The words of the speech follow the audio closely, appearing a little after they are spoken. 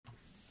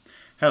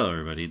Hello,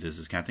 everybody. This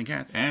is Captain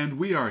Cats. And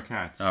we are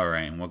cats. All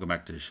right, and welcome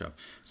back to the show.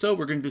 So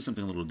we're going to do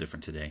something a little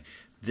different today.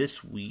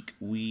 This week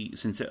we're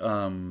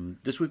going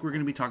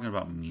to be talking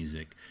about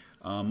music.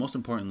 Most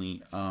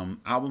importantly,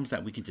 albums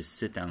that we can just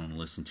sit down and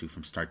listen to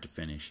from start to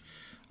finish.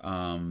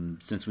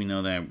 Since we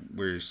know that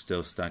we're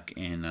still stuck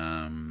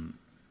in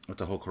with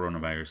the whole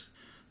coronavirus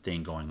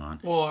thing going on.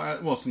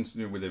 Well, since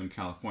we live in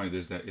California,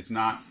 there's that. It's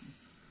not,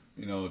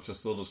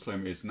 just a little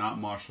disclaimer. It's not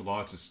martial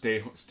law. It's a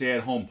stay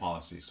at home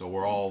policy. So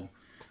we're all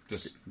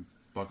just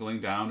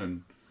buckling down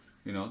and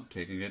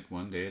taking it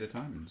one day at a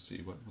time and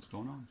see what's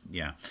going on.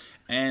 Yeah,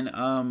 and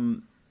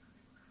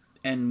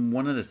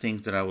one of the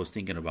things that I was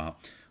thinking about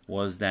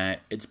was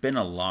that it's been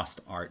a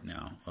lost art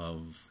now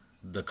of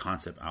the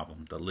concept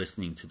album, the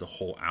listening to the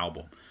whole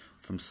album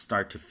from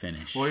start to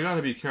finish. Well, you got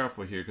to be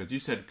careful here because you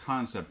said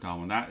concept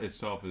album. That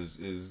itself is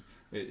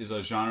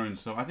a genre, and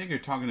so I think you're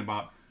talking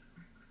about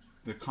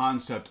the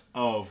concept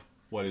of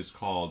what is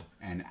called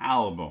an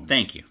album.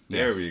 Thank you.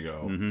 There we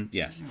go. Mm-hmm.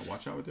 Yes. Yeah,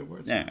 watch out with your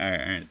words. Yeah. All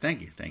right.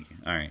 Thank you.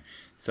 All right.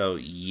 So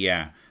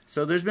yeah.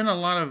 So there's been a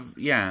lot of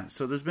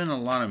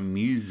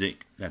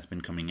music that's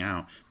been coming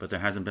out, but there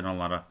hasn't been a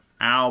lot of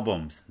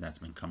albums that's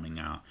been coming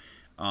out.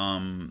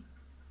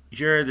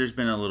 Sure, there's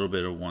been a little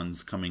bit of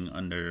ones coming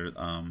under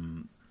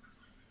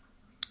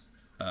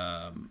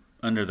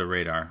the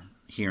radar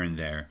here and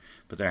there,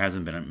 but there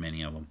hasn't been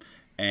many of them.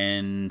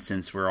 And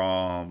since we're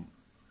all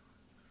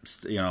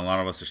a lot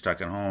of us are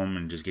stuck at home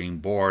and just getting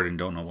bored and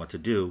don't know what to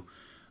do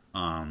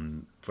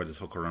for this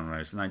whole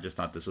coronavirus. And I just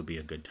thought this would be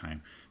a good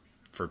time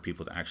for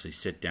people to actually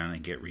sit down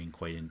and get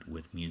reacquainted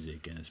with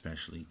music, and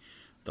especially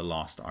the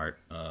lost art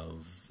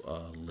of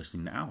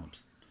listening to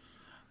albums.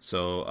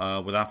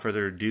 So without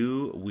further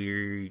ado,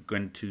 we're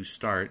going to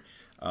start.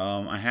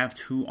 I have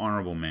 2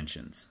 honorable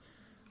mentions.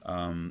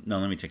 No,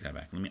 let me take that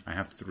back. I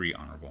have 3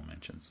 honorable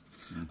mentions.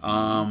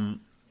 Mm-hmm.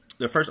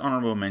 The first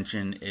honorable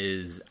mention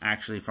is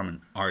actually from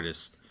an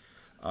artist.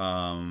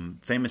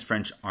 Famous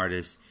French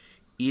artist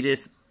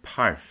Edith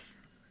Piaf.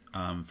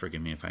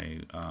 Forgive me if I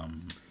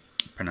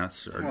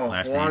pronounce her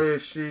last name. Why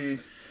is she?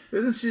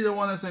 Isn't she the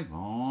one that's like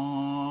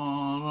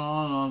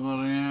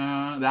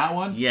that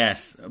one?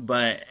 Yes,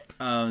 but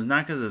it's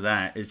not because of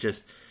that. It's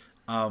just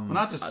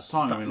not just the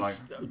song. I mean, like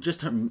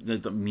just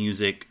the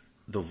music,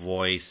 the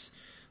voice,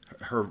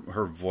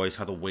 her voice,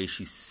 how the way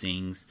she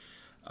sings,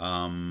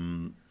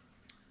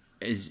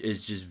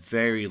 is just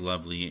very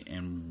lovely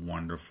and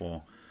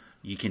wonderful.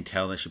 You can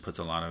tell that she puts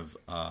a lot of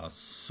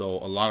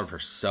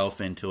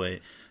herself into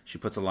it. She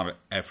puts a lot of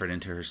effort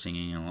into her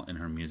singing and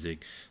her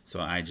music.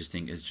 So I just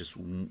think it's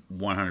just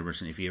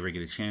 100%. If you ever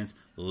get a chance,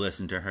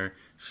 listen to her.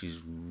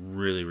 She's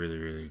really, really,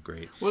 really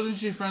great. Wasn't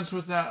she friends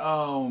with that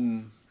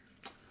that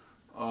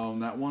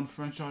one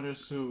French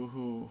artist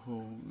who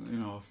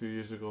a few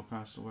years ago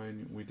passed away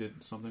and we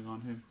did something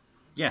on him?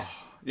 Yes.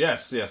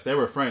 Yes, they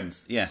were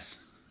friends. Yes.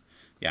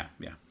 Yeah.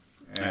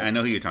 I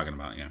know who you're talking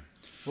about, yeah.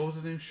 What was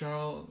his name?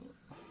 Charles?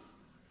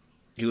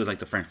 He was like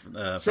the French...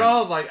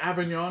 Charles, like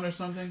Avignon or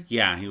something?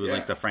 Yeah, he was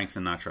like the Frank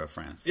Sinatra of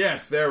France.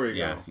 Yes, there we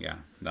go. Yeah,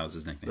 that was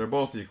his nickname. They're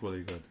both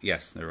equally good.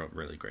 Yes, they're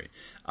really great.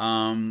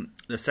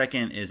 The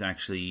second is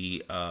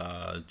actually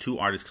 2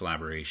 artist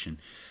collaboration.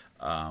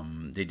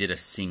 They did a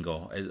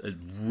single, a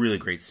really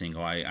great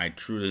single. I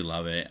truly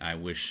love it. I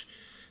wish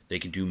they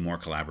could do more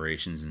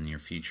collaborations in the near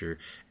future.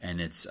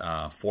 And it's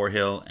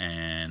Forhill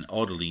and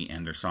Odalie,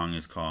 and their song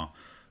is called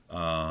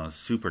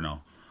Superno.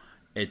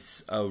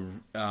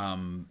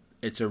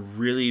 It's a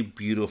really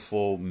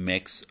beautiful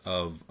mix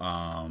of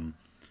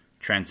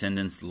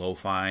transcendence,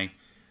 lo-fi,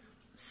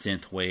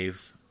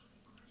 synthwave.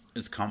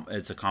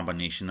 It's a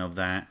combination of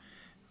that,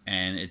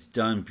 and it's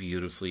done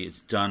beautifully. It's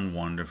done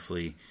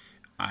wonderfully.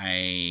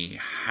 I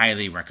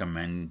highly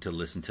recommend to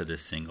listen to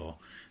this single.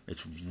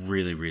 It's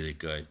really, really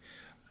good.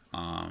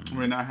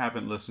 I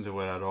haven't listened to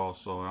it at all,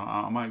 so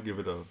I might give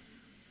it a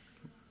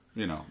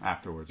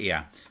afterwards.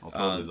 Yeah.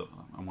 I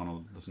want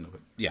to listen to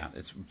it. Yeah,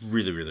 it's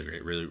really, really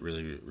great. Really,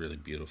 really, really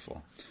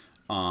beautiful.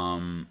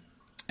 And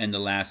the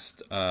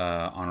last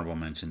honorable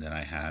mention that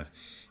I have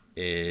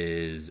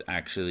is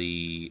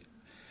actually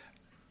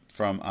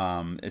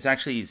from, it's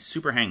actually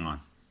Super Hang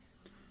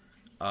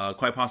On.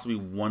 Quite possibly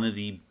one of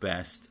the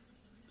best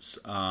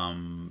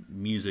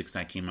musics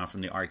that came out from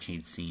the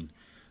arcade scene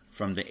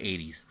from the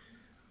 80s.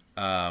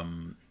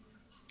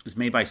 It's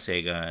made by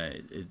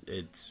Sega.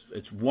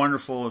 It's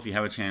wonderful. If you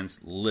have a chance,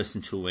 listen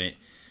to it.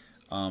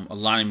 A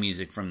lot of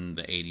music from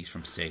the 80s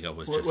from Sega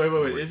was just... Wait.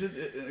 Is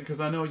it...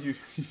 Because I know you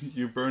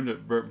burned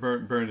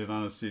it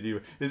on a CD.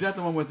 Is that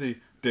the one with the...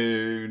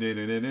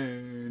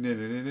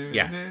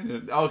 Yeah.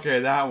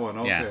 Okay, that one.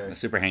 Okay. Yeah,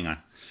 Super Hang On.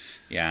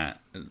 Yeah.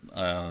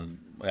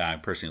 I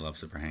personally love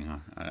Super Hang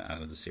On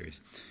out of the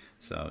series.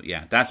 So,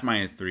 yeah, that's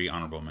my 3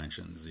 honorable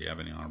mentions. Do you have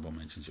any honorable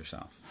mentions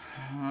yourself?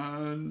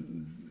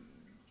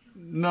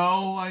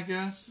 No, I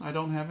guess I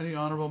don't have any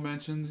honorable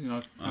mentions.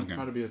 I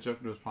try to be as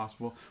objective as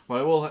possible.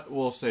 But I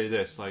will say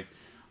this: like,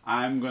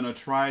 I'm gonna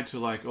try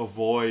to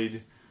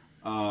avoid,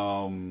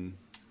 the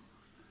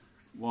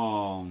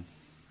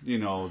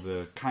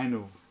kind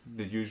of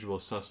the usual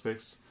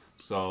suspects.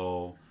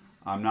 So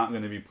I'm not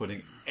going to be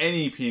putting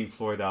any Pink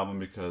Floyd album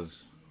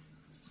because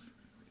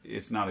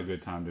it's not a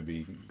good time to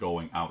be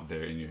going out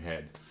there in your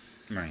head.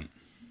 Right.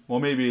 Well,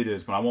 maybe it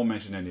is, but I won't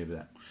mention any of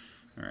that.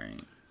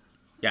 Right.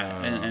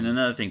 Yeah, and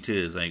another thing too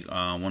is like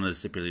one of the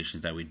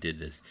stipulations that we did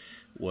this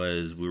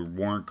was we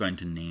weren't going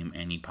to name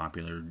any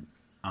popular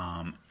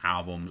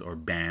albums or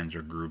bands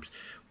or groups.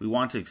 We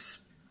want to.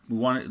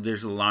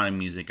 There's a lot of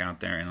music out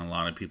there, and a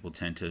lot of people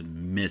tend to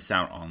miss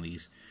out on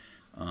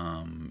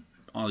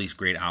all these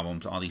great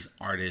albums, all these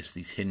artists,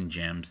 these hidden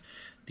gems,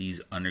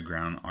 these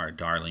underground art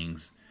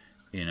darlings,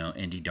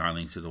 indie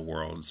darlings of the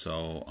world.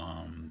 So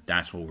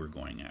that's what we're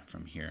going at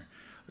from here.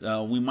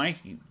 We might,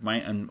 you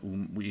may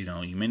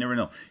never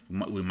know.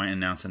 We might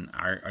announce an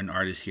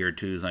artist here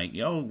too. Is like,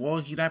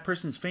 that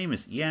person's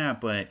famous. Yeah,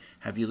 but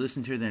have you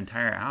listened to their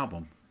entire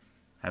album?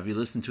 Have you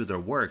listened to their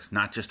works?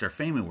 Not just their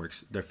famous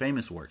works,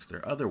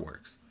 their other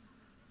works.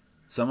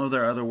 Some of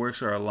their other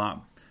works are a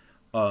lot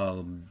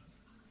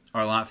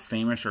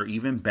famous or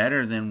even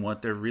better than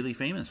what they're really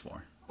famous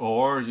for.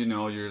 Or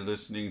you're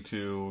listening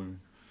to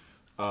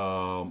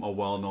a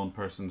well-known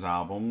person's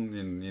album,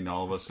 and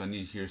all of a sudden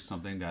you hear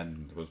something that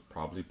was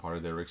probably part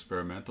of their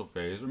experimental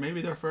phase, or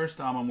maybe their first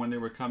album when they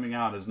were coming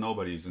out as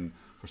nobodies, and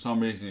for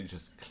some reason it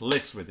just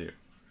clicks with you.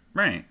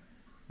 Right.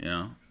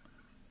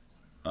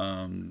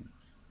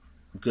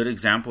 Good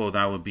example of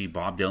that would be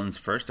Bob Dylan's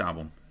first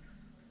album.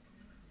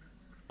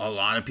 A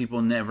lot of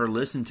people never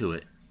listened to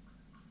it,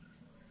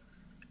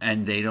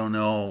 and they don't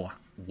know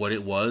what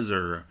it was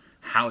or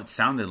how it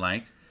sounded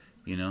like.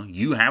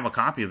 You have a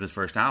copy of his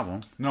first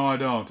album. No, I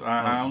don't.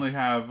 I only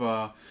have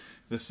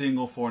the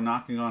single for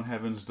 "Knocking on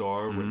Heaven's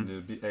Door."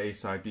 With the A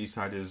side, B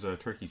side is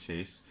 "Turkey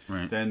Chase."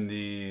 Right. Then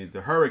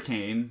the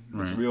Hurricane,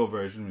 which is a real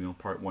version.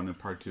 Part 1 and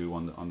part 2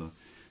 on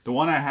the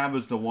one I have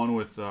is the one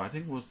with I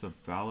think it was the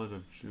Ballad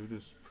of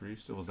Judas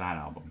Priest. It was that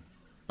album.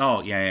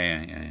 Oh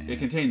yeah. It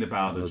contained the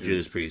Ballad of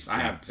Judas Priest. I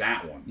have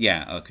that one.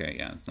 Yeah. Okay.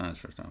 Yeah. It's not his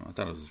first album. I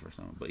thought it was his first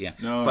album, but yeah.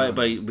 No.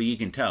 But you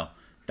can tell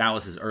that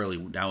was his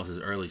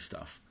early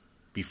stuff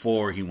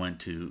before he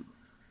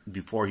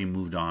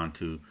moved on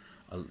to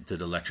the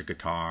electric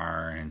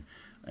guitar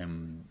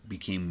and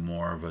became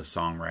more of a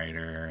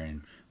songwriter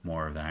and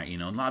more of that. A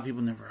lot of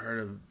people never heard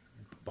of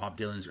Bob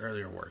Dylan's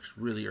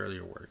really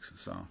earlier works.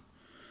 So.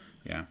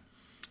 Yeah.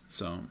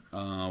 So,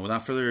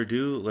 without further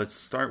ado, let's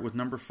start with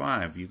number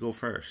 5. You go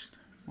first.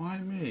 Why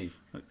me?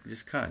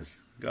 Just 'cause.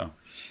 Go.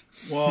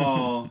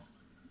 Well,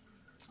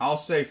 I'll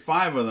say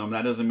 5 of them.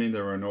 That doesn't mean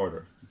they're in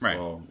order. Right.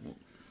 So,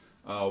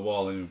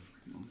 only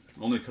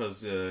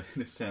because, in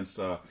a sense,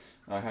 I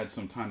had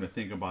some time to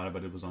think about it,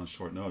 but it was on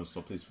short notice.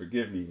 So please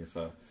forgive me if,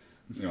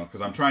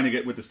 because I'm trying to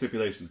get with the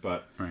stipulations.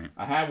 But right.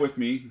 I have with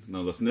me. Now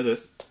listen to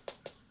this.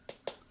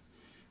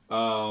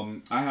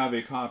 I have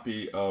a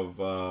copy of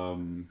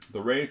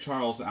the Ray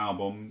Charles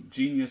album,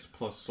 Genius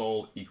plus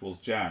Soul equals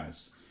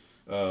Jazz,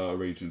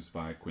 arrangements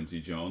by Quincy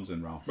Jones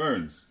and Ralph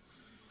Burns,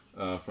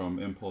 from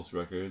Impulse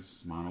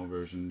Records, mono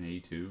version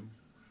A2.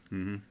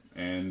 Mm-hmm.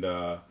 And,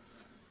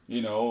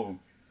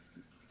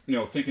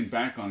 thinking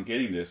back on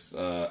getting this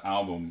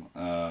album,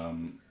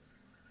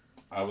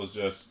 I was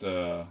just,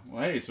 hey,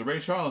 it's a Ray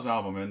Charles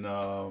album, and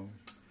I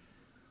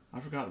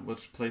forgot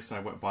which place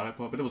I bought it,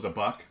 but it was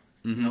 $1.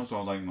 Mm-hmm. So I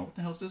was like, what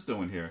the hell's this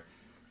doing here?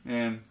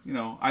 And,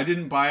 I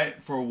didn't buy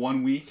it for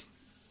 1 week.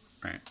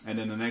 Right. And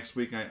then the next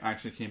week I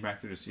actually came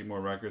back there to see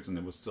more records, and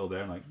it was still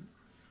there. I'm like,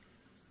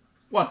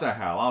 what the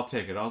hell? I'll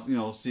take it.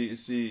 I'll, see,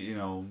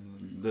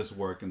 this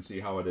work and see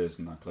how it is.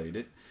 And I played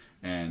it,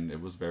 and it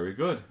was very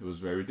good. It was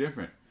very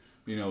different.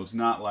 It's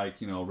not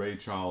like, Ray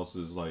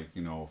Charles's,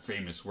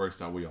 famous works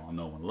that we all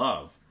know and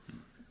love.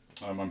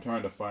 I'm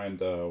trying to find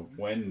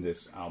when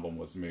this album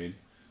was made.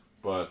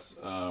 But,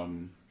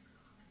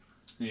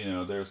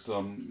 there's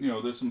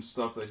some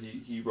stuff that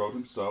he wrote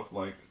himself,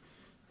 like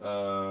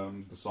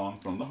the song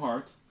 "From the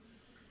Heart,"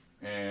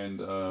 and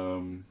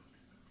the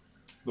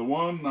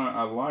one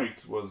I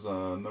liked was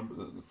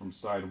from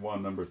side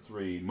 1, number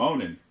 3,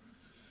 "Moanin'."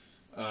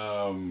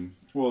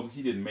 Well,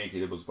 he didn't make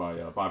it; it was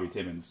by Bobby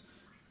Timmons.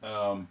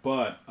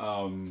 But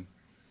I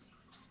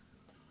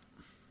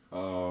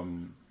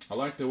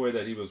liked the way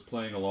that he was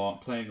playing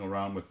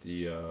around with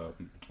the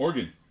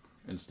organ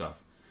and stuff.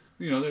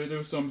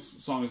 There's some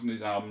songs in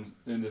this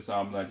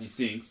album that he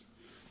sings,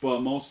 but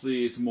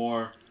mostly it's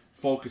more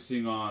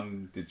focusing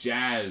on the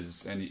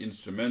jazz and the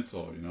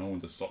instrumental,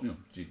 and the soul,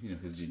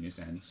 his genius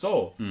and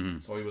soul. Mm-hmm.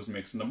 So he was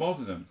mixing the both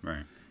of them.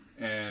 Right.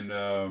 And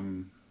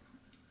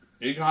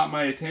it got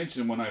my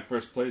attention when I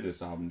first played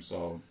this album.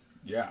 So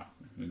yeah,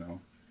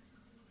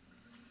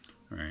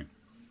 Right.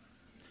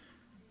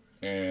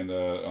 And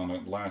on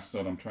the last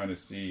note, I'm trying to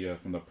see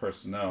from the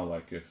personnel,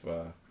 like if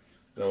there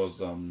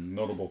was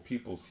notable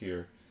peoples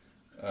here.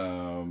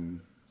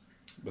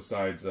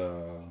 Besides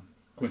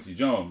Quincy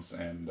Jones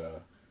and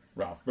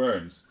Ralph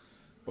Burns,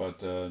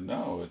 but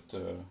no, it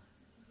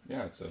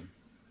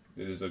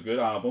is a good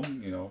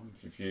album.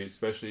 If you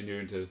especially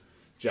you're into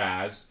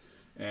jazz,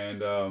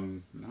 and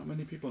not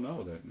many people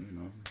know that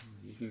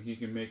he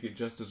can make it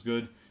just as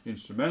good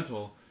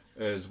instrumental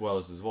as well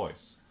as his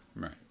voice.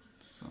 Right.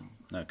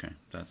 Okay,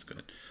 that's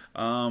good.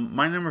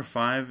 My number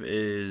five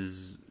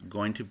is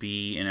going to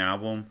be an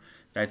album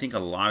that I think a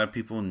lot of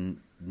people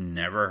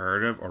never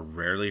heard of or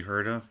rarely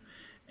heard of,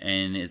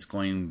 and it's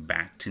going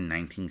back to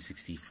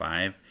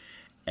 1965.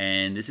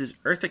 And this is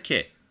Eartha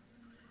Kitt,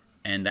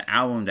 and the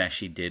album that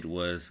she did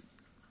was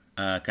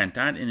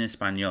Cantar en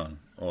Español,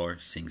 or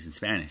Sings in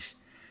Spanish.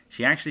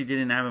 She actually did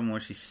an album where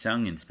she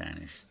sung in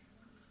Spanish.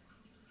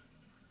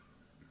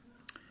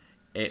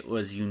 It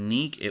was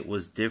unique, it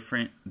was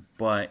different,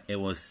 but it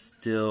was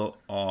still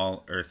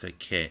all Eartha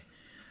Kitt.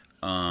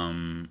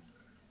 And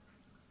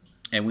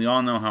we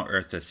all know how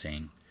Eartha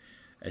sang,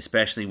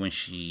 especially when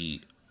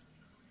she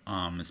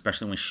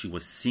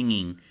was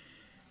singing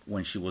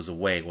when she was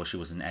away, while she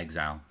was in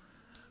exile.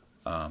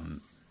 Her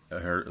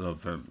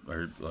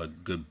a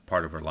good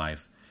part of her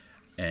life,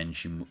 and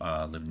she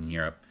lived in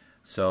Europe.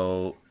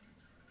 So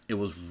it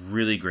was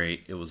really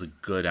great. It was a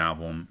good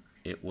album.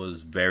 It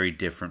was very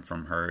different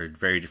from her,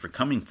 very different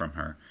coming from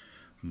her,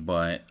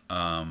 but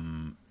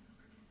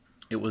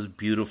it was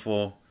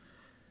beautiful.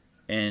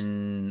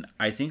 And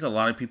I think a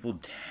lot of people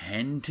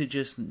tend to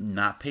just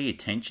not pay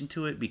attention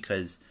to it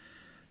because,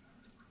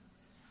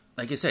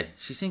 like I said,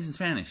 she sings in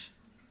Spanish.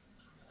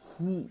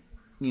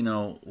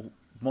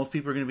 Most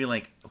people are going to be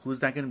like, who's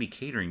that going to be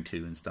catering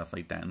to and stuff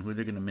like that, and who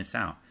they're going to miss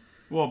out.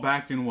 Well,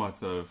 back in the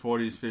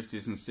 40s,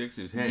 50s, and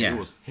 60s, hey, Yeah. it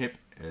was hip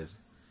as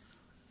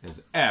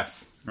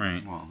F.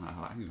 Right. Well,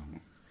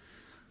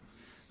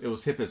 it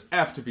was hip as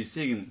F to be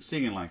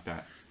singing like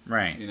that.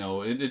 Right.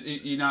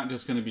 You're not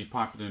just going to be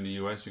popular in the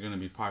U.S., you're going to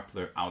be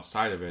popular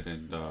outside of it.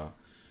 And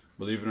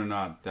believe it or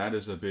not, that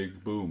is a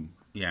big boom.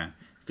 Yeah.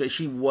 Because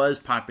she was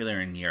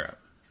popular in Europe.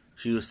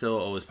 She was still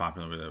always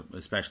popular,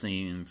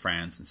 especially in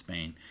France and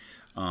Spain.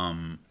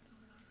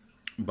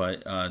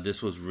 But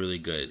this was really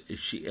good.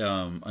 She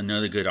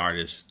another good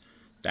artist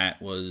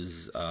that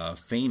was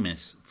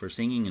famous for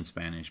singing in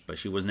Spanish, but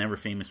she was never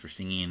famous for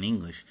singing in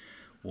English,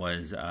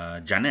 was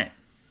Janet.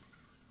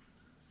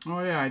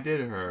 Oh, yeah, I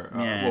did her.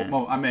 Yeah.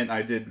 Well, I meant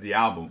I did the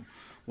album.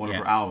 One of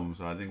Yeah. her albums,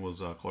 I think it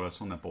was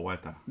Corazón de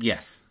Poeta.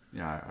 Yes.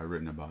 Yeah, I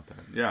written about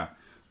that. Yeah.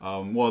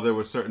 Well, there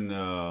were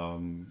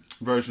certain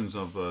versions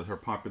of her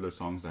popular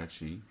songs that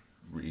she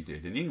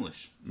redid in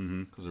English.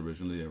 Because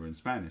originally they were in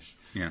Spanish.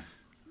 Yeah.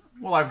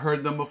 Well, I've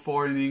heard them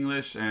before in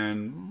English,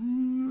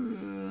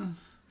 and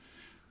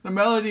the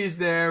melody is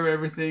there,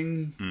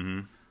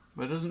 everything,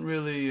 but it doesn't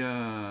really,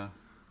 I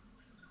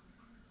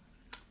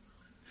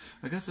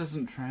guess it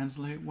doesn't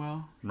translate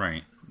well.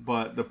 Right.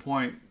 But the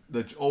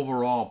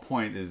overall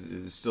point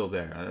is still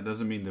there. That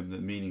doesn't mean the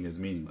meaning is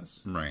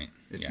meaningless. Right.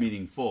 It's Yeah.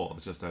 meaningful.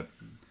 It's just that,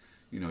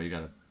 you got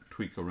to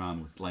tweak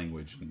around with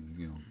language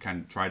and,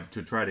 try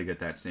to get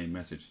that same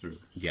message through.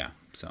 Yeah.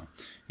 So,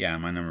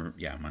 my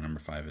number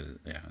five is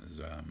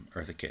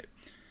Eartha Kitt,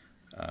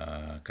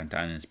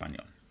 Cantar en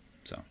Español.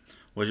 So,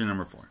 what's your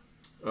number four?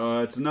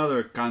 It's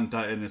another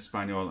Canta en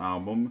Español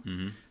album,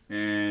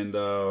 and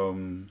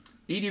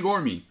Edie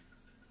Gormy.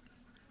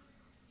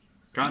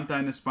 Canta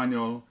en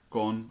Español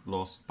con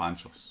los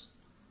Panchos.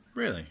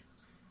 Really?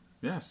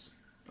 Yes.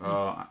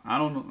 I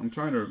don't know. I'm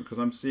trying to, because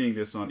I'm seeing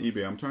this on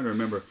eBay. I'm trying to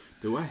remember.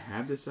 Do I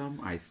have this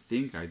album? I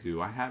think I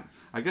do. I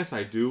guess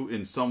I do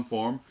in some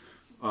form.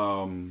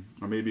 Or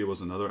maybe it was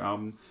another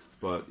album.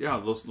 But yeah,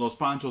 Los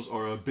Panchos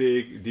are a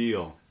big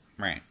deal.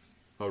 Right.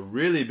 A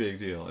really big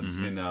deal. It's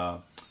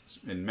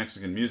in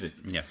Mexican music.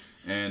 Yes.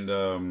 And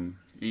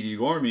Edie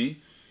Gormy,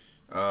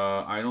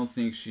 I don't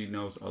think she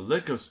knows a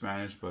lick of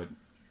Spanish, but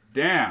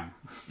damn,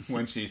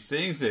 when she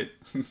sings it,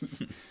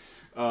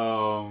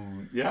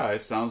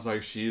 it sounds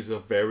like she's a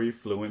very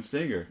fluent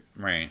singer.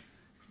 Right.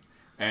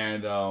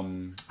 And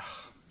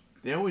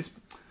they always,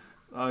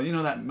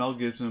 that Mel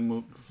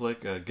Gibson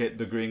flick, Get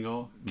the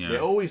Gringo? Yeah. They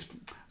always,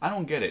 I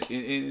don't get it.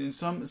 In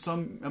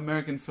some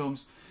American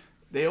films,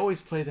 they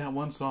always play that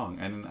one song,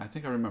 and I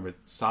think I remember it,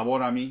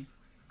 Sabor a mí.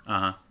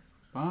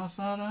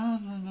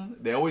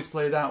 They always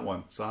play that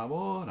one,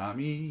 Sabor a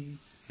mí.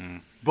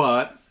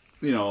 But,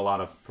 a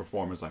lot of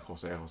performers like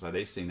Jose,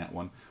 they sing that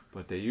one,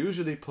 but they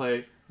usually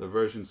play the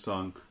version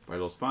sung by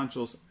Los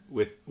Panchos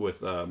with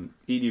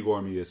Edie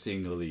Gormy as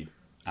singing the lead.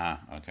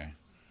 Okay.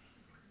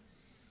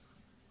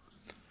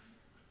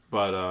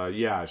 But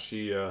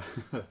she well,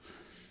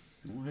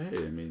 hey,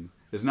 I mean,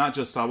 it's not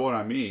just Sabor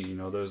a mí,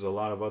 there's a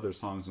lot of other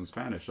songs in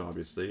Spanish,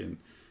 obviously, and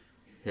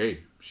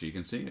hey, she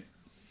can sing it.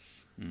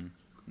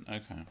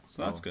 Okay,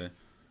 so that's good.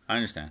 I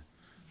understand.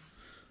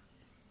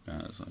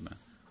 That's not bad.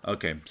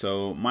 Okay,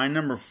 so my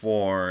number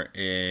four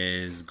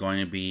is going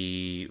to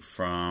be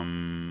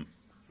from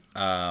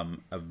a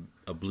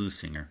blues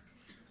singer,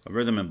 a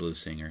rhythm and blues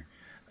singer,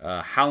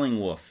 Howling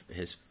Wolf,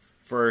 his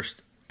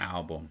first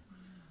album,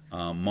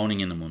 Moaning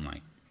in the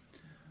Moonlight.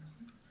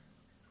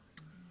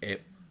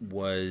 It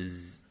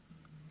was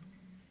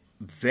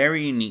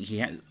very unique.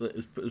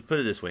 Let's put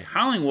it this way: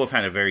 Howling Wolf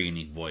had a very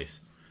unique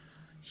voice.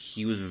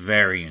 He was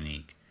very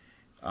unique.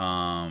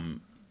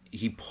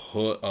 He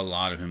put a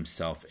lot of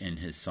himself in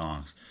his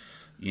songs.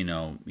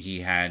 He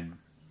had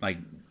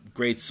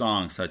great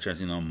songs such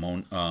as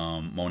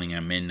Moaning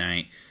at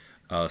Midnight,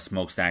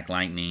 Smokestack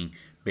Lightning,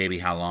 Baby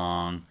How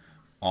Long,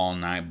 All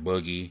Night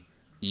Boogie,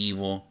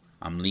 Evil,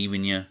 I'm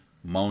Leaving You,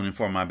 Moaning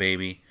for My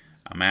Baby,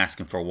 I'm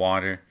Asking for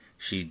Water,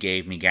 She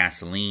Gave Me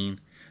Gasoline,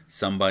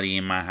 Somebody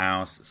in My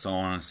House, so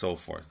on and so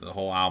forth. The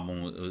whole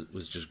album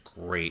was just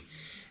great.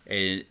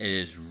 It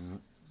is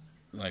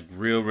like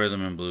real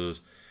rhythm and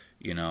blues.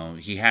 You know,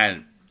 he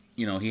had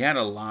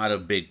a lot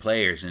of big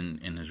players in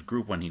his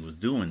group when he was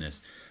doing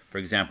this. For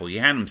example, he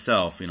had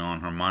himself, on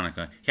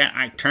harmonica. He had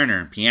Ike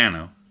Turner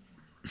piano.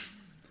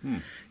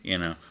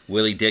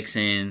 Willie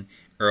Dixon,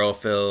 Earl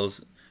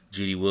Phillips,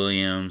 Judy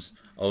Williams,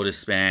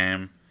 Otis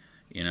Spann,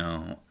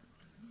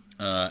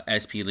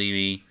 S.P.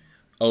 Levy,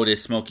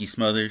 Otis Smokey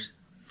Smothers.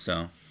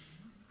 So,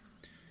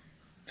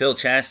 Phil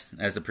Chess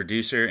as the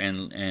producer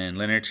and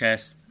Leonard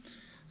Chess.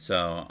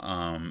 So,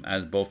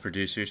 as both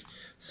producers.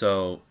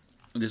 So,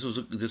 this was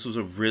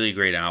a really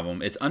great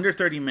album. It's under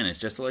 30 minutes,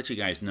 just to let you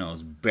guys know.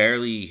 It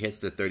barely hits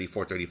the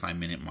 34-35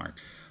 minute mark.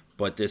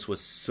 But this was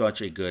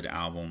such a good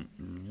album.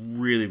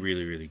 Really,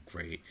 really, really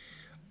great.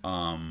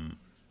 And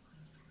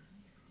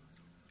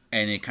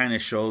it kind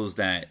of shows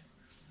that,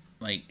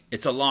 like,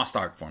 it's a lost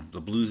art form. The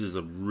blues is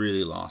a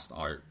really lost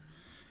art.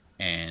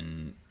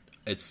 And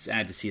it's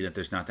sad to see that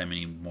there's not that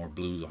many more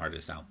blues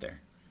artists out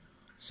there.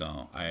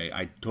 So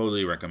I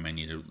totally recommend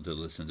you to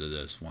listen to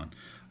this one.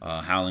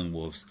 Howling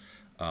Wolves,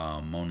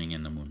 Moaning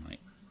in the Moonlight.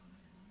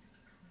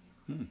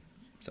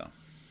 So.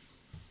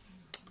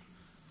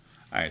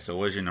 Alright, so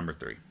what's your number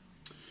 3?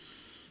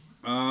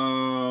 I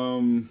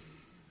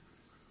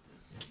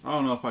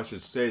don't know if I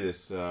should say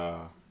this,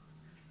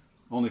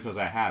 only because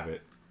I have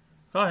it.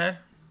 Go ahead.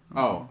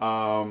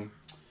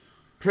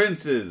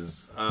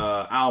 Prince's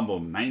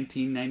album,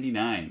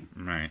 1999.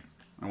 Right.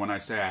 And when I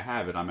say I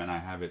have it, I mean I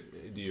have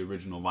it, the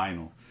original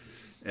vinyl.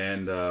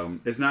 And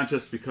it's not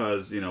just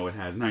because, it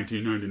has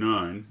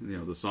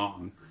 1999, the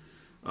song.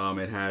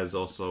 It has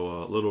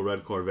also Little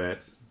Red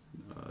Corvette,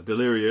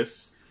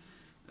 Delirious.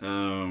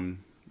 I'm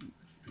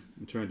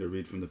trying to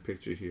read from the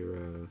picture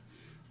here.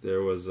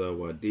 There was,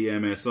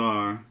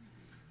 DMSR.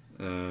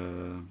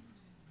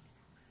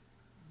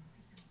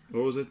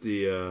 What was it?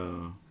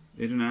 The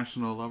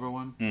International Lover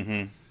one?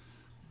 Mm-hmm.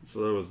 So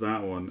there was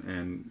that one.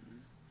 And,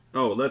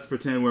 Let's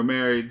Pretend We're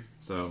Married.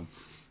 So,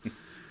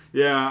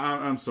 yeah,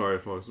 I'm sorry,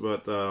 folks.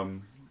 But, for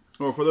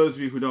those of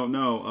you who don't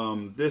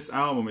know, this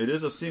album, it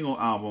is a single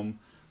album.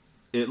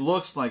 It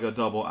looks like a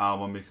double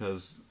album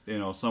because,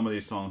 some of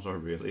these songs are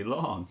really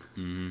long.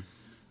 Mm-hmm.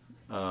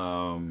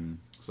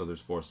 So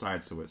there's 4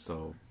 sides to it.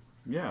 So,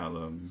 yeah,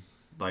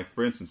 like,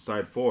 for instance,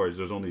 side 4 is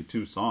there's only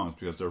 2 songs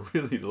because they're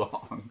really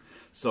long.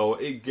 So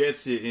it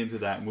gets you into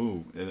that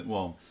mood,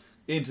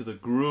 into the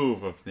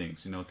groove of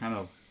things, kind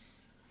of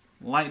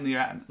lighten your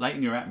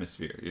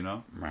atmosphere,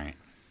 Right.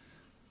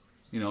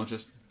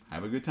 Just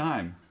have a good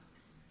time.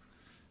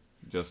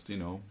 Just,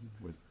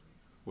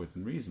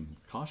 within reason,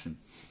 caution.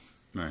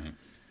 Right.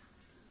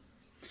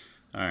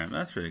 All right,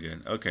 that's really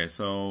good. Okay,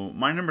 so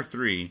my number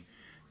 3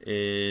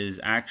 is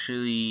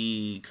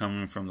actually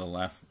coming from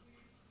left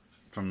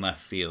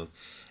field,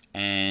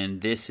 and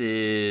this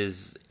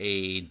is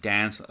a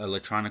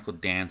electronic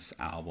dance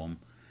album,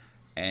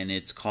 and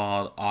it's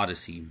called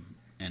Odyssey,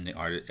 and the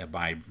art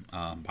by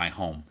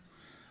Home.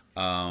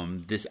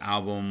 This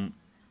album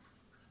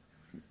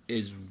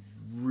is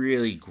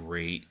really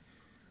great.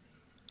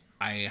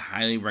 I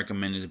highly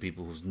recommend it to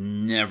people who's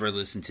never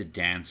listened to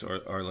dance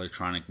or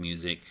electronic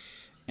music,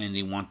 and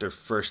they want their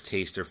first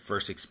taste, their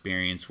first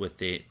experience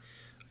with it.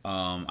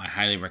 I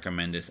highly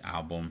recommend this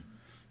album.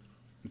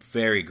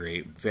 Very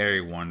great, very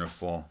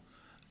wonderful.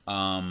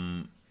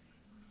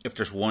 If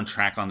there's one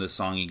track on this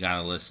song you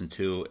gotta listen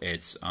to,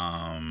 it's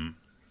man,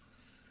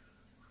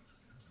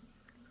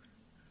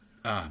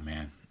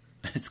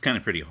 it's kind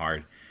of pretty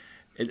hard.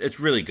 It's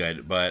really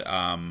good, but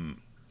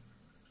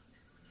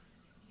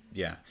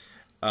yeah.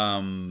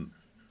 Home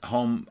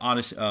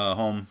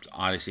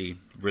Odyssey,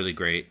 really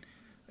great.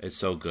 It's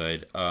so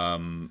good.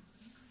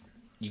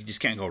 You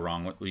just can't go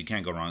wrong. You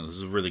can't go wrong. This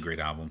is a really great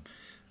album.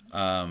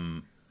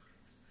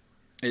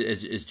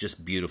 It's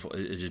just beautiful.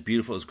 It's just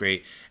beautiful. It's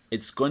great.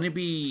 It's going to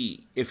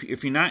be, if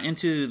you're not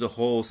into the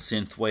whole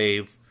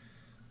synthwave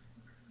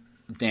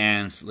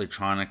dance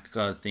electronic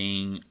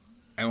thing,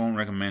 I won't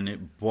recommend it.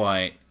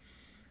 But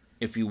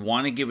if you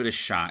want to give it a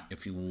shot,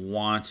 if you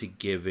want to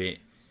give it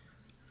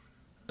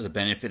the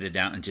benefit of the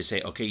doubt and just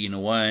say, okay, you know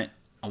what,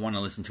 I want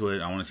to listen to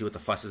it. I want to see what the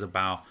fuss is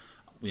about.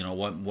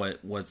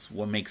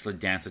 What makes the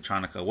dance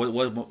electronica?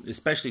 What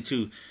especially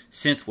to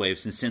synthwave,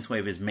 since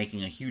synthwave is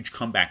making a huge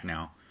comeback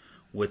now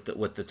with the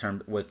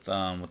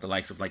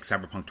likes of like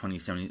Cyberpunk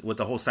 2070. With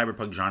the whole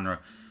cyberpunk genre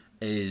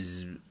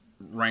is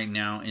right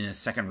now in a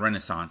second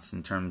renaissance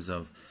in terms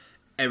of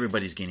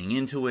everybody's getting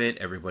into it,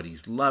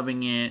 everybody's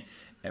loving it.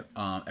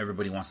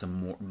 Everybody wants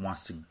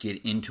to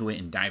get into it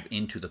and dive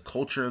into the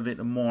culture of it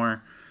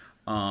more.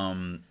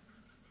 And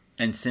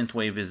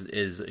synthwave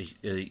is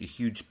a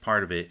huge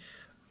part of it.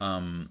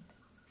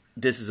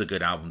 This is a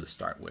good album to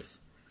start with.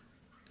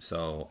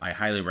 So I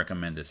highly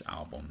recommend this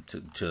album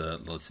to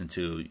listen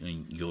to.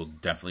 You'll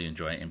definitely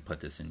enjoy it and put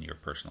this in your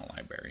personal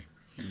library.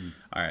 Mm-hmm.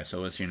 All right,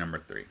 so what's your number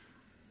 3?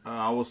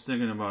 I was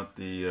thinking about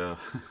the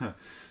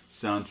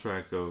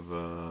soundtrack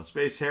of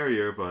Space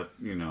Harrier, but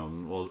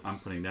well, I'm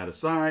putting that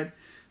aside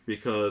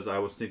because I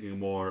was thinking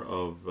more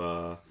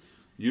of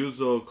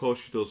Yuzo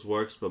Koshito's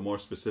works, but more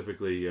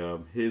specifically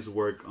his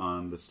work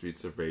on the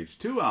Streets of Rage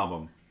 2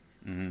 album.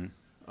 Mm-hmm.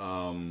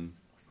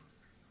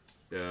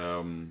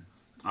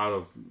 Out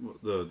of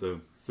the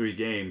three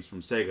games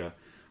from Sega,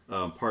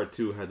 Part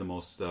 2 had the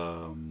most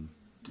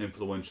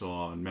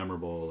influential and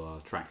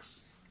memorable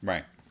tracks.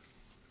 Right.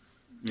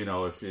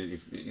 If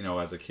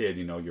as a kid,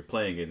 you're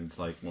playing it, and it's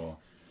like, well,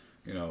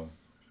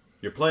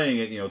 you're playing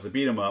it, it's a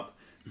beat 'em up,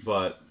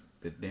 but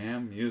the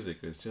damn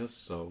music is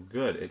just so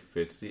good. It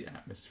fits the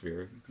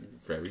atmosphere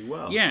very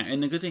well. Yeah,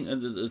 and the good thing,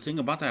 the thing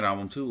about that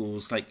album too,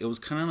 it was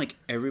kind of like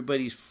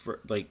everybody's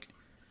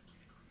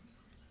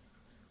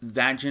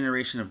that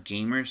generation of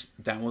gamers.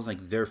 That was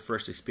like their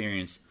first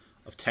experience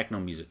of techno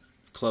music,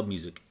 club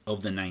music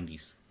of the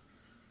 '90s,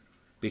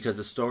 because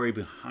the story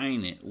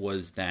behind it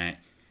was that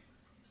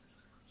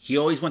he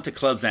always went to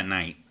clubs at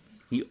night.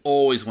 He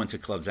always went to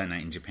clubs at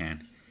night in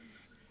Japan,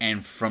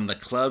 and from the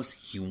clubs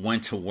he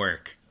went to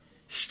work.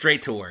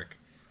 Straight to work.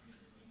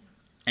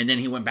 And then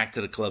he went back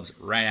to the clubs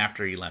right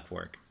after he left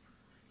work.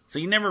 So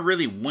he never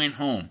really went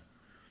home.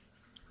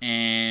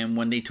 And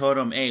when they told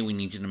him, hey, we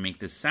need you to make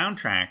this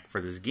soundtrack for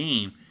this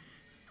game,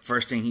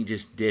 first thing he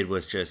just did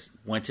was just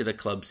went to the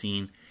club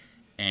scene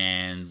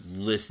and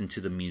listened to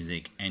the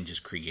music and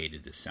just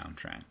created this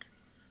soundtrack.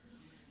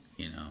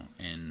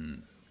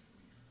 And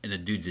the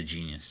dude's a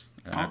genius.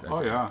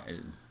 Yeah.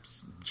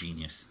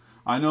 Genius.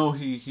 I know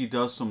he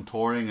does some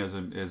touring as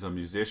a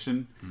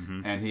musician,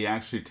 Mm-hmm. and he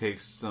actually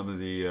takes some of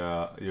the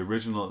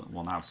original,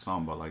 well, not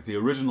some, but like the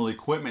original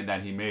equipment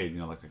that he made,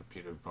 like the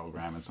computer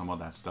program and some of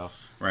that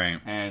stuff.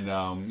 Right. And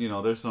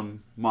there's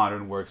some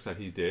modern works that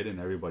he did, and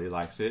everybody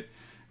likes it.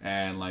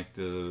 And like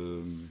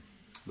the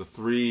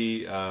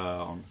three, 2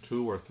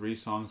 or 3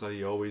 songs that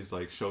he always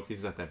like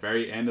showcases at the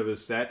very end of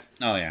his set.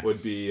 Oh yeah.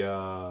 Would be.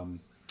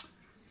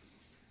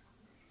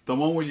 The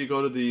one where you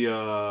go to the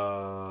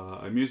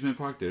amusement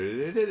park.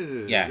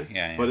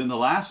 Yeah. But in the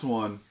last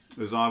one,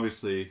 is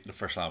obviously The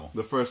first level.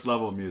 the first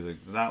level of music.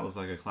 That was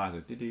like a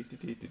classic.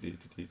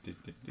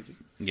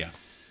 Yeah.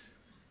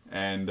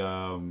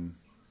 And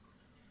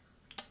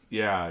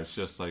yeah, it's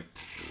just like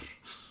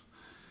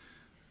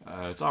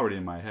it's already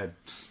in my head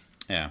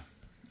Yeah.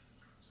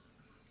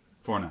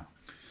 for now.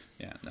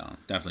 Yeah, no,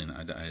 definitely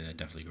not. I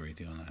definitely agree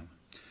with you on that.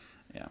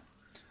 Yeah.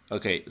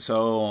 Okay,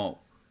 so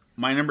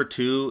my number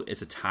 2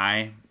 is a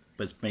tie,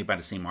 but it's made by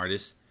the same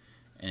artist,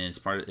 and it's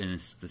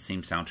the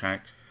same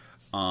soundtrack.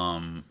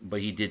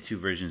 But he did 2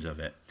 versions of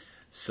it.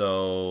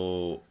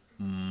 So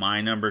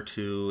my number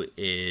 2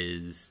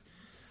 is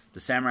the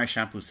Samurai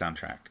Champloo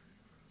soundtrack,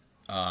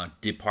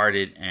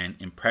 Departed and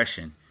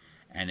Impression,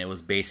 and it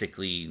was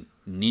basically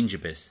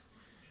Ninjabis,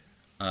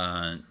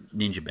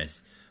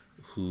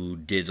 who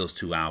did those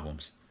 2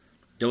 albums.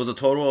 There was a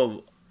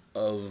total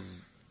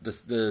of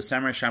the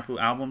Samurai Champloo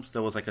albums.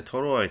 There was like a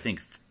total of, I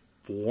think,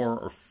 4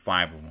 or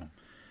 5 of them.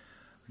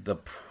 The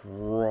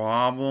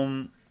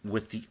problem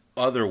with the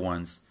other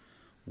ones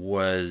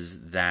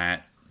was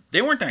that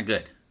they weren't that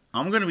good.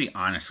 I'm gonna be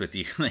honest with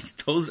you. Like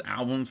those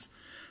albums,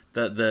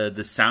 the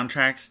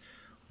soundtracks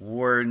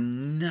were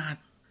not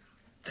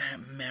that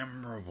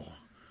memorable.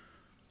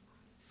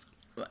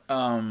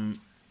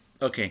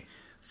 Okay,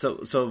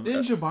 so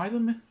Didn't you buy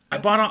them? I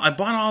bought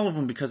all of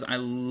them because I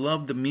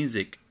love the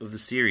music of the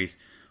series,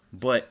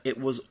 but it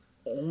was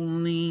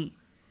only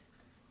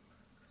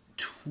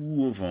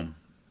 2 of them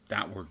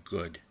that were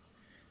good,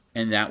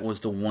 and that was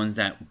the ones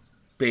that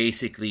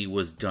basically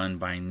was done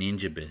by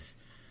Ninjabis,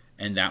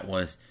 and that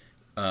was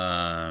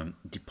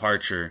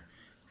Departure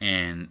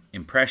and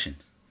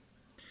Impressions.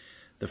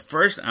 The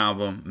first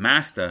album,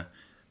 Masta,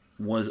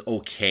 was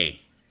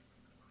okay.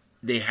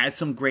 They had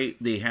some great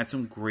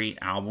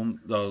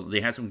album, though they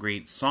had some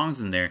great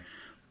songs in there,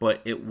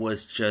 but it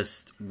was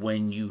just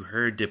when you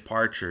heard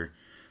Departure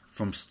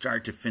from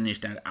start to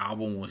finish, that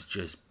album was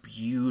just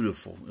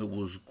beautiful. It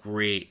was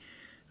great.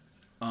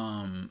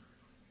 It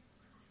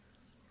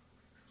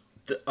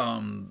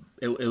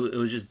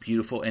was just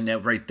beautiful, and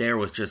that right there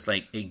was just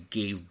like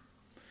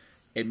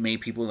it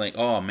made people like,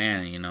 oh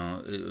man,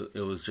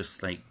 it was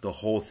just like the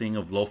whole thing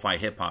of lo-fi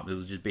hip hop. It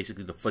was just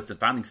basically the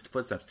founding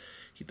footsteps.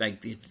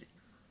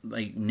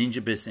 Like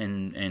Ninjabis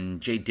and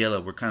Jay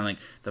Dilla were kind of like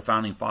the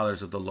founding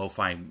fathers of the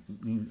lo-fi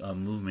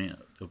movement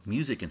of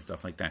music and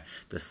stuff like that.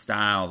 The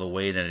style, the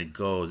way that it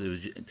goes,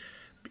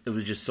 it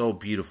was just so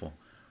beautiful.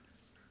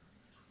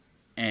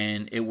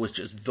 And it was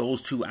just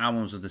those 2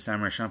 albums of the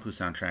Samurai Champloo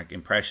soundtrack,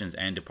 Impressions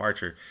and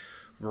Departure,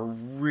 were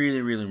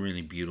really, really,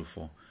 really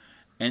beautiful.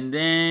 And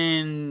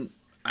then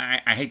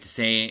I hate to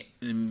say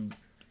it,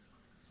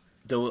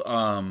 the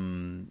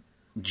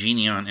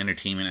Geneon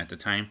Entertainment at the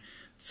time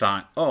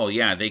thought, oh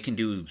yeah, they can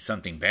do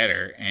something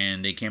better,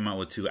 and they came out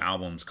with 2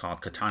 albums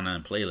called Katana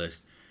and Playlist,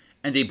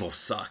 and they both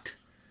sucked.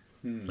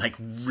 Like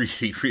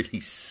really, really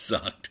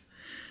sucked.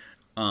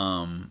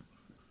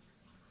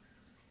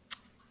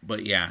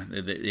 But yeah,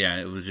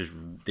 it was just,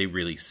 they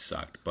really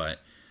sucked.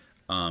 But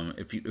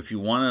If you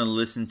want to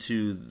listen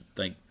to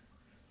like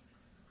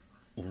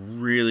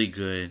really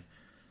good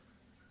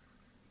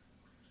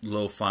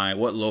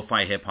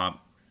lo-fi hip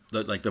hop,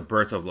 like the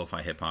birth of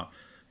lo-fi hip hop,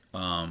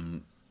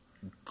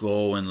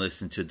 go and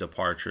listen to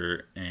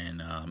Departure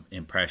and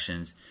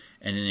Impressions.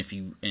 And then if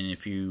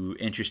you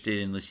interested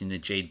in listening to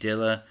Jay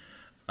Dilla,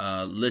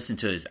 listen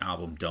to his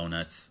album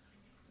Donuts.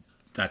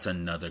 That's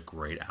another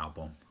great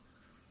album.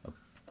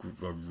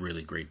 A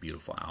really great,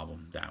 beautiful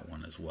album, that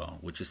one as well,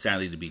 which is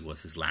sadly to be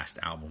was his last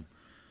album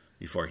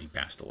before he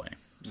passed away.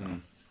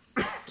 So,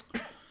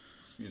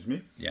 Excuse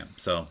me. yeah.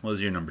 So, what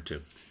was your number 2?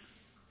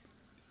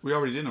 We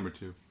already did number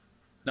 2.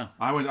 No.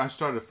 I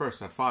started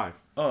first at 5.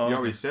 Oh, You okay.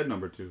 already said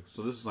number 2,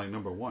 so this is like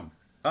number 1.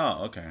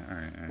 Oh, okay. All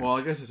right. Well,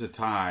 I guess it's a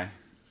tie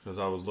because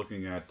I was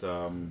looking at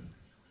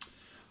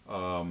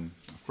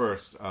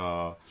first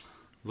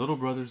Little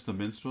Brothers the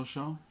Minstrel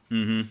Show.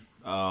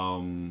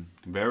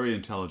 Very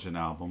intelligent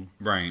album,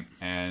 Right.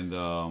 and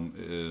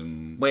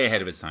Way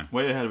ahead of its time.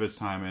 way ahead of its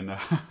time. And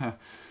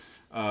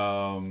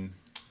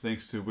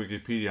thanks to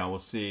Wikipedia, I will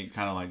see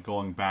kind of like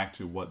going back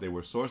to what they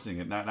were sourcing,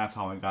 and that's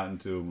how I got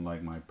into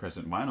like my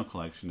present vinyl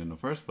collection in the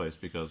first place.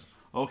 Because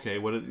what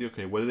did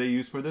they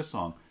use for this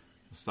song?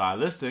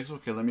 Stylistics.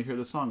 Okay, let me hear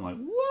the song. Like,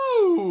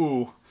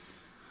 whoa!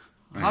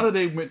 Right. How did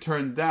they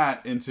turn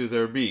that into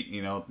their beat?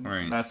 You know,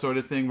 Right. that sort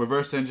of thing.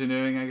 Reverse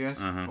engineering, I guess,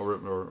 Uh-huh.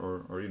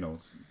 or you know,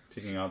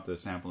 taking out the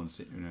sample and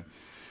you know.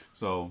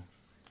 So,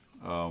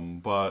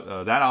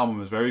 but that album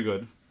is very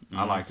good.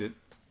 I liked it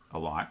a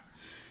lot,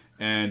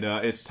 and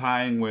it's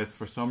tying with,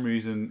 for some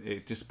reason,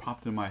 it just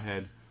popped in my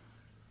head.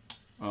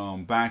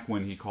 Back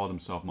when he called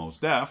himself Mos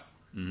Def,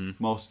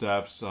 Mos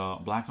Def's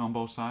 "Black on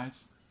Both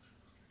Sides."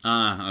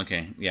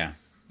 Okay. Yeah.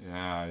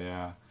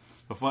 Yeah.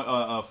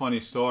 A funny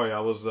story. I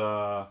was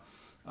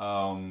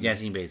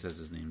Yasin Bey says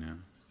his name now.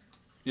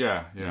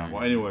 Yeah.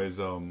 Well, anyways,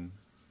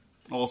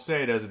 I'll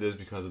say it as it is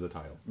because of the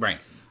title. Right.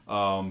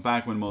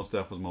 Back when Mos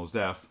Def was Mos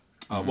Def.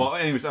 Well,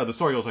 anyways, the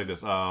story goes like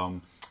this. I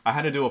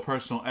had to do a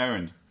personal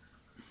errand,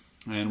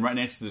 and right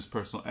next to this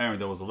personal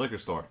errand there was a liquor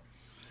store.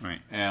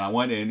 Right. And I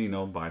went in, you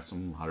know, buy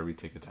some lottery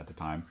tickets at the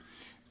time,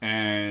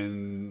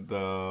 and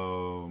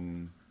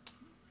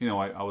you know,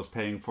 I was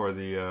paying for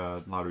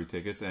the lottery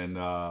tickets, and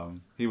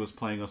he was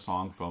playing a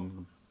song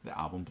from the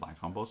album Black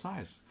on Both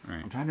Sides.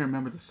 Right. I'm trying to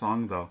remember the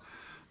song though.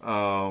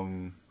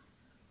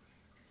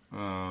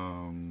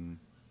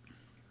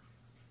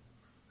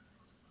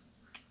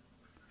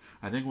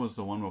 I think it was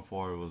the one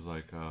before. It was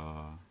like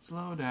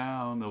 "Slow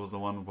Down." That was the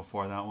one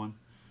before that one.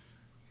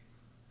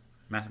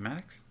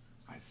 Mathematics?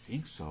 I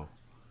think so.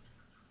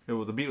 It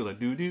was the beat was like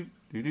do do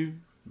do do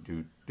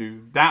do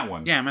do. That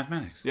one. Yeah,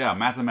 Mathematics. Yeah,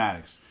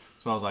 Mathematics.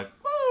 So I was like,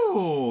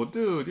 "Whoa,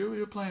 dude,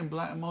 you're playing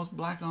most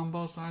black on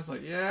both sides."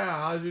 Like, yeah,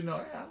 how did you know?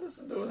 Yeah, I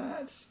listened to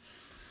that.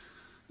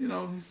 You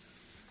know,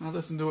 I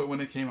listened to it when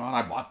it came out.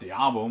 I bought the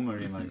album. I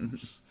mean, like,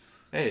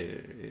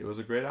 hey, it was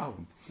a great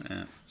album.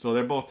 Yeah. So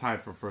they're both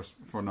tied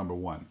for number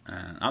 1.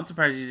 I'm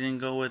surprised you didn't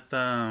go with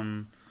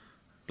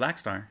Black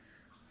Star.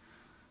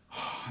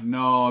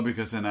 No,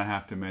 because then I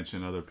have to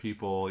mention other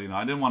people. You know,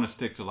 I didn't want to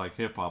stick to like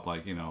hip hop,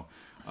 like, you know,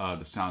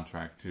 the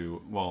soundtrack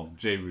to, well,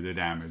 J. Rue the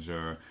Damage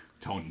or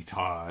Tony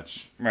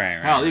Touch. Right.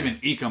 Hell, even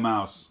Ika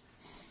Mouse.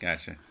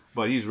 Gotcha.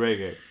 But he's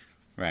reggae.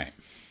 Right.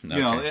 Okay.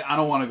 You know, I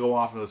don't want to go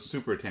off of a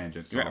super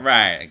tangent. So.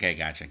 Right. Okay.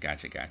 Gotcha.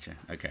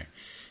 Okay.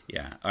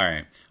 Yeah. All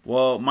right.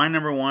 Well, my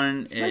number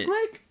 1 is Like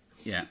Rick?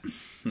 yeah.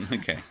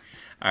 Okay.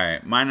 All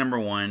right. My number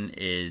 1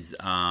 is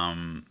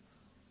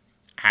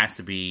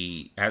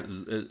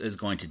is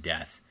going to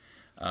Death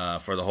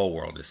for the whole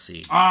world to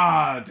see.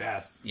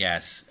 Death.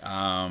 Yes.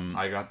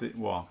 I got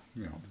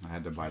I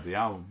had to buy the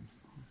album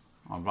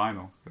on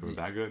vinyl. It was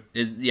that good.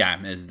 Is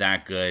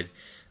that good?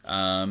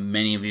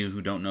 Many of you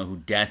who don't know who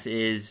Death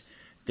is,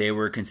 they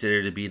were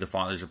considered to be the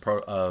fathers of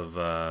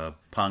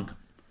punk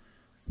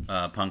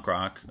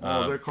rock.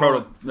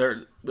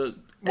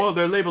 Well,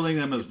 they're labeling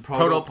them as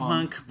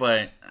proto-punk,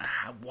 but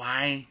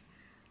why?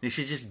 They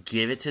should just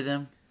give it to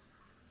them.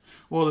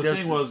 Well, the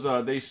thing was,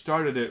 they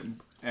started it,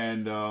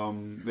 and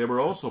they were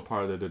also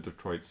part of the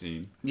Detroit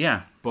scene.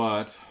 Yeah.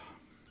 But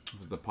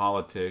the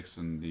politics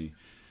and the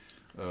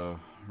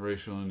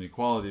racial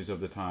inequalities of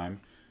the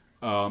time,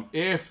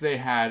 if they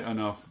had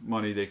enough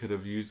money, they could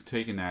have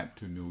taken that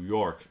to New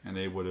York, and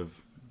they would have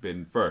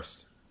been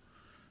first.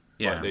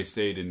 Yeah. But they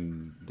stayed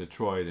in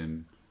Detroit,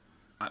 and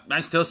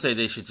I still say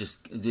they should just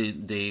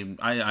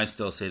I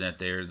still say that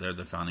they're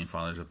the founding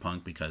fathers of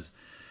punk because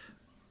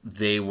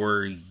they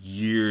were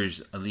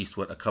at least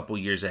a couple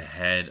years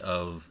ahead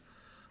of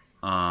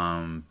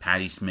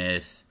Patti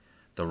Smith,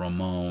 the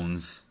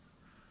Ramones.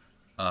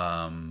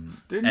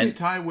 Didn't they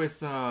tie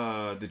with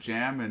the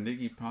Jam and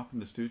Iggy Pop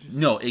and the Stooges?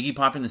 No, Iggy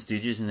Pop and the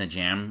Stooges and the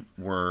Jam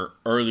were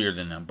earlier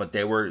than them, but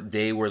they were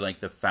like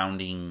the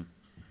founding.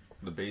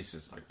 The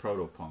basis, like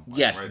proto-punk.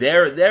 Yes, right?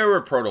 they were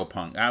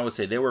proto-punk. I would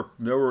say they were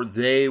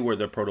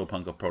the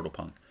proto-punk of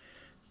proto-punk.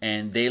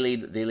 And they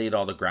laid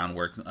all the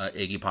groundwork.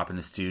 Iggy Pop and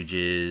the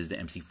Stooges, the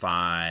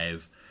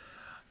MC5,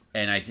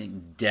 and I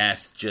think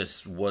Death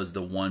just was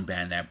the one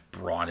band that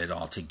brought it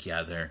all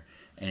together.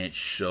 and it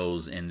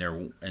shows in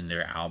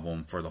their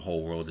album for the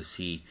whole world to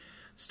see,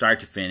 start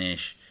to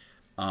finish.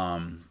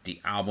 The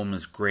album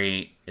is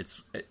great.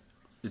 It's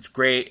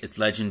great. It's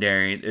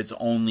legendary. It's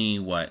only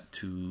what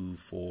 2,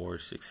 4,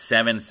 6,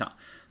 7 songs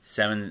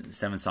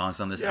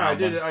on this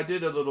album. I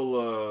did a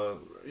little.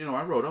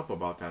 I wrote up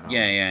about that album.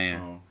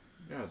 Yeah.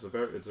 So,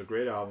 it's a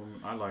great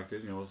album. I liked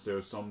it.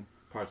 There's some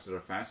parts that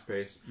are fast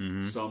paced,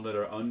 some that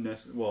are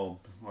unnecessary. Well,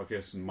 I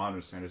guess in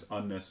modern standards,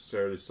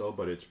 unnecessarily so,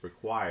 but it's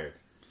required.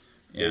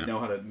 Yeah. They know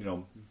how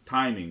to,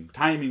 timing.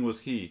 Timing was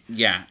key.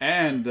 Yeah.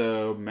 And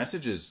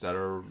messages that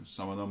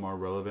some of them are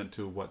relevant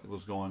to what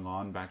was going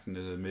on back in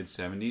the mid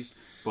 70s,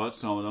 but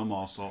some of them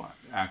also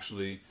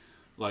actually,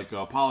 like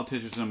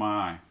Politicians in My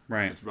Eye.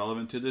 Right. It's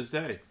relevant to this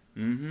day.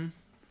 Mm-hmm.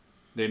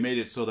 They made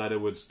it so that it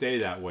would stay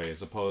that way,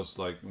 as opposed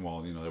to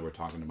they were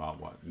talking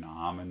about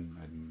Nam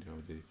and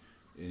the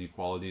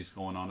inequalities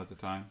going on at the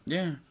time.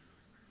 Yeah.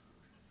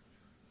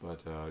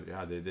 But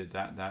they did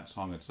that. That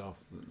song itself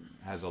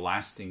has a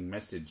lasting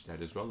message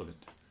that is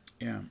relevant.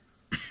 Yeah.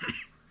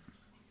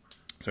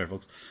 Sorry,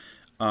 folks.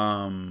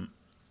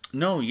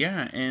 No,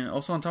 yeah, and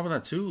also on top of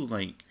that too,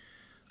 like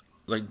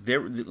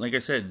I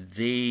said,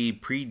 they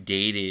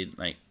predated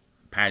like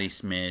Patti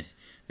Smith.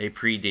 They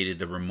predated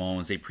the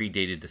Ramones. They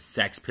predated the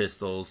Sex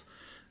Pistols.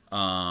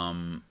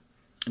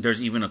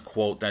 There's even a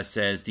quote that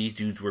says these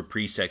dudes were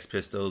pre-Sex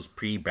Pistols,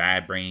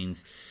 pre-Bad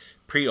Brains,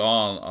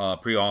 pre-all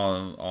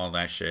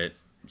that shit.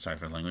 Sorry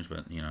for the language,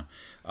 but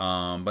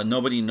but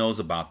nobody knows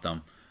about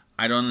them.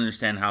 I don't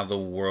understand how the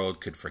world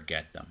could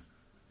forget them.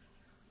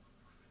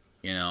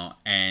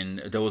 And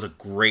there was a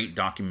great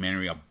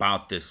documentary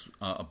about this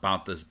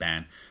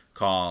band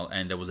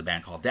and there was a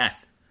band called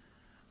Death.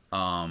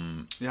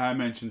 I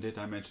mentioned it.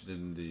 I mentioned it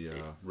in the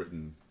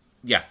written.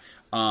 Yeah.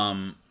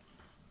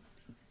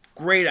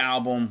 Great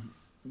album,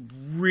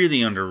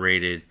 really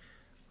underrated.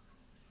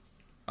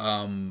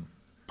 There's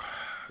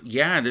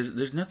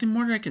nothing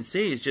more that I can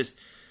say. It's just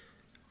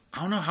I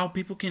don't know how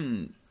people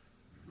can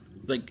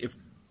if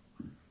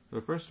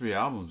the first 3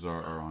 albums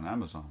are on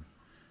Amazon.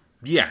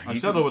 Yeah, I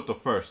settled with the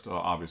first,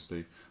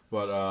 obviously,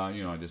 but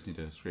I just need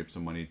to scrape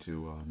some money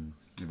to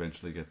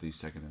eventually get the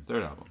second and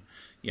third album.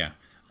 Yeah,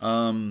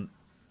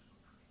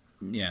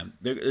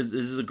 this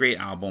is a great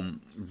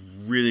album,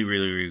 really,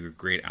 really, really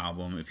great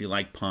album. If you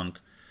like punk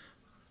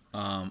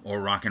or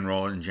rock and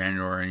roll in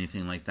general or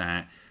anything like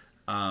that,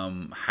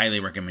 highly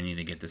recommend you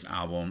to get this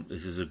album.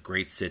 This is a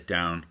great sit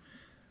down.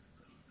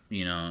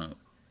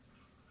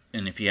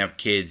 And if you have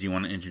kids, you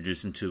want to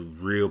introduce them to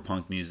real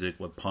punk music,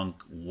 what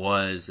punk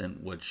was and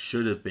what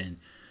should have been,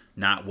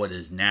 not what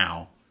is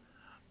now.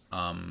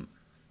 What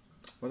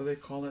do they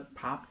call it?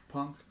 Pop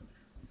punk?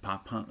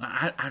 Pop punk?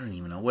 I don't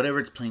even know.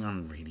 Whatever it's playing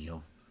on the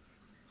radio.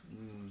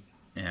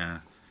 Yeah.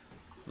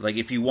 Like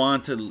if you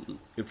want to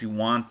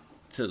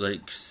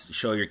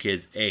show your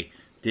kids, hey,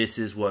 this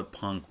is what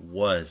punk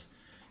was.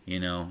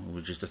 It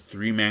was just a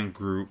 3-man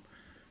group,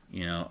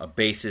 a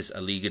bassist,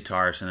 a lead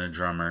guitarist, and a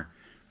drummer.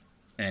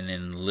 And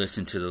then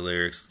listen to the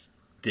lyrics.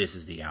 This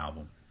is the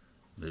album.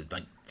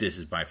 This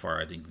is by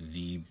far, I think,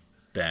 the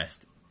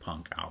best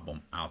punk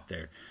album out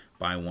there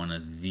by one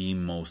of the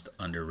most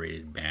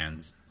underrated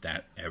bands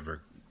that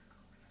ever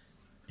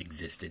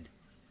existed.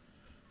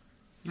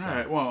 All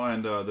right. Well,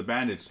 and the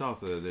band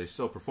itself, they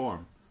still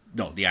perform.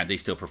 No, yeah, they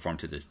still perform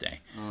to this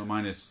day.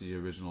 Minus the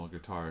original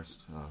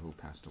guitarist who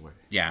passed away.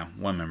 Yeah,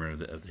 one member of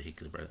the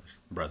Hinckley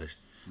brothers.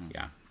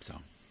 Yeah, so.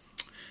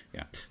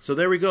 Yeah, so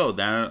there we go.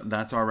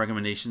 That's our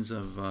recommendations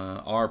of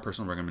our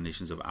personal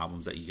recommendations of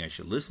albums that you guys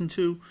should listen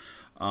to.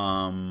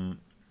 Other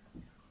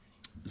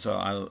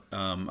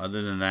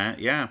than that,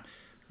 yeah,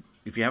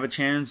 if you have a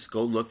chance,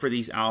 go look for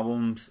these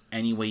albums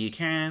any way you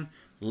can.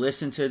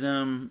 Listen to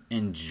them,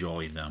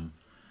 enjoy them.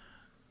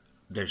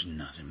 There's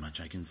nothing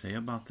much I can say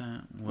about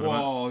that.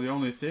 The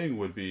only thing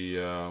would be,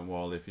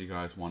 if you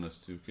guys want us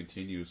to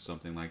continue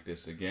something like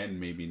this again,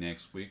 maybe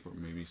next week or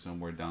maybe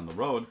somewhere down the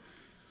road.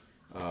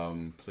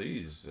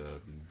 Please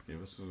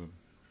give us a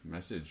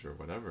message or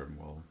whatever, and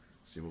we'll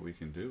see what we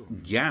can do.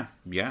 Yeah,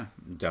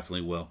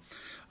 definitely will.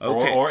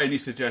 Okay. Or any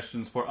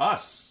suggestions for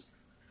us.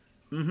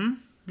 Mm-hmm.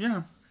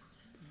 Yeah.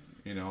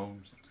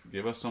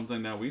 Give us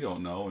something that we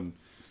don't know, and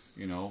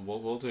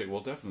we'll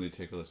definitely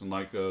take a listen.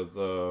 Like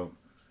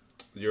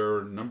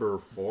your number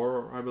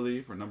 4, I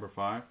believe, or number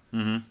 5.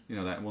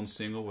 Mm-hmm. That one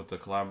single with the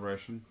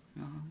collaboration.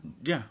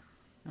 Yeah.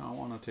 I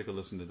want to take a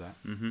listen to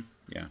that. Mm-hmm.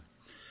 Yeah.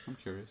 I'm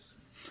curious.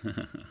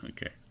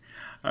 Okay.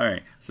 All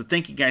right. So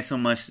thank you guys so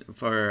much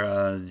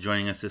for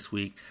joining us this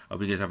week. I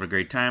hope you guys have a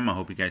great time. I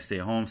hope you guys stay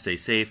home, stay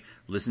safe,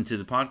 listen to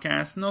the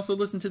podcast, and also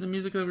listen to the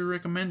music that we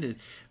recommended.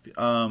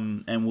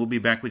 And we'll be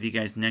back with you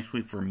guys next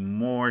week for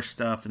more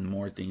stuff and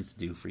more things to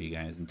do for you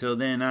guys. Until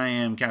then, I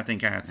am Captain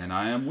Katz. And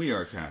I am We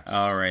Are Cats.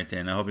 All right,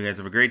 then. I hope you guys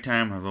have a great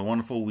time. Have a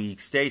wonderful week.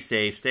 Stay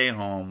safe. Stay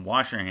home.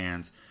 Wash your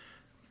hands.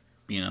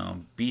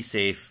 Be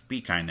safe.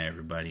 Be kind to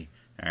everybody.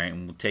 All right,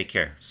 and we'll take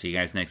care. See you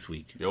guys next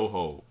week. Yo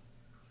ho.